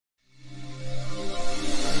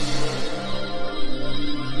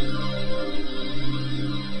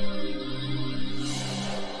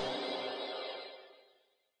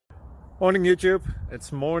Morning YouTube,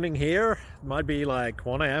 it's morning here. It might be like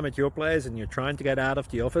 1 a.m. at your place and you're trying to get out of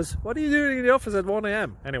the office. What are you doing in the office at 1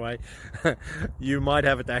 a.m? Anyway, you might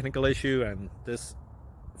have a technical issue and this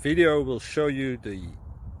video will show you the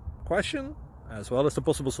question as well as the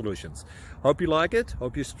possible solutions. Hope you like it,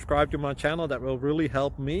 hope you subscribe to my channel. That will really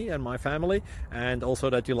help me and my family, and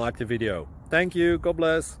also that you like the video. Thank you, God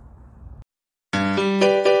bless.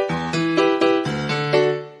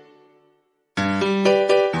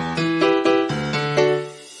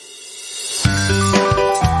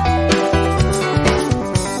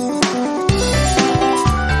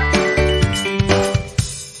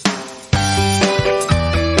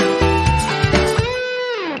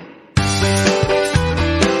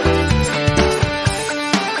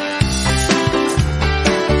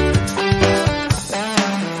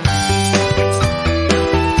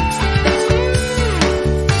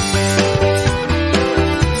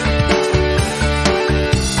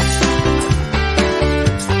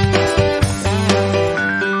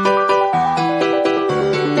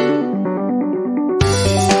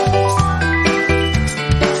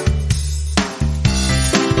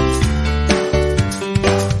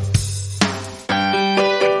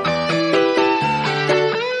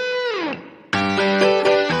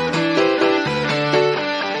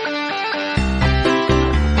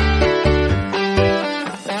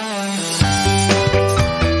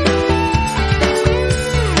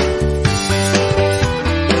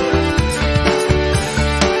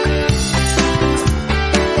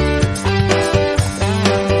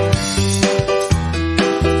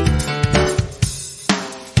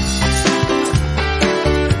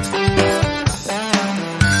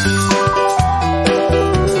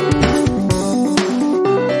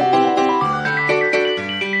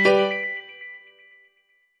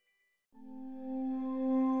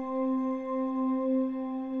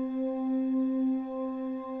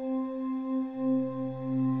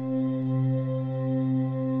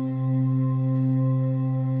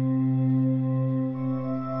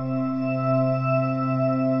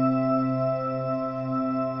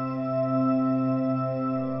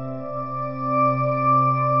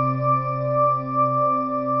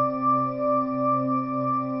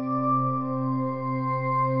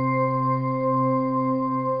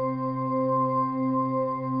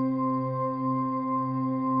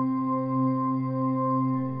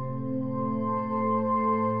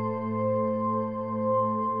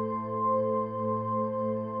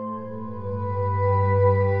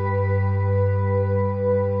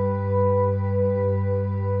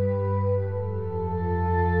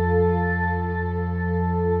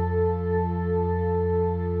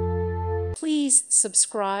 Please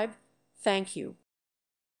subscribe. Thank you.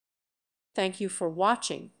 Thank you for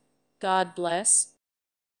watching. God bless.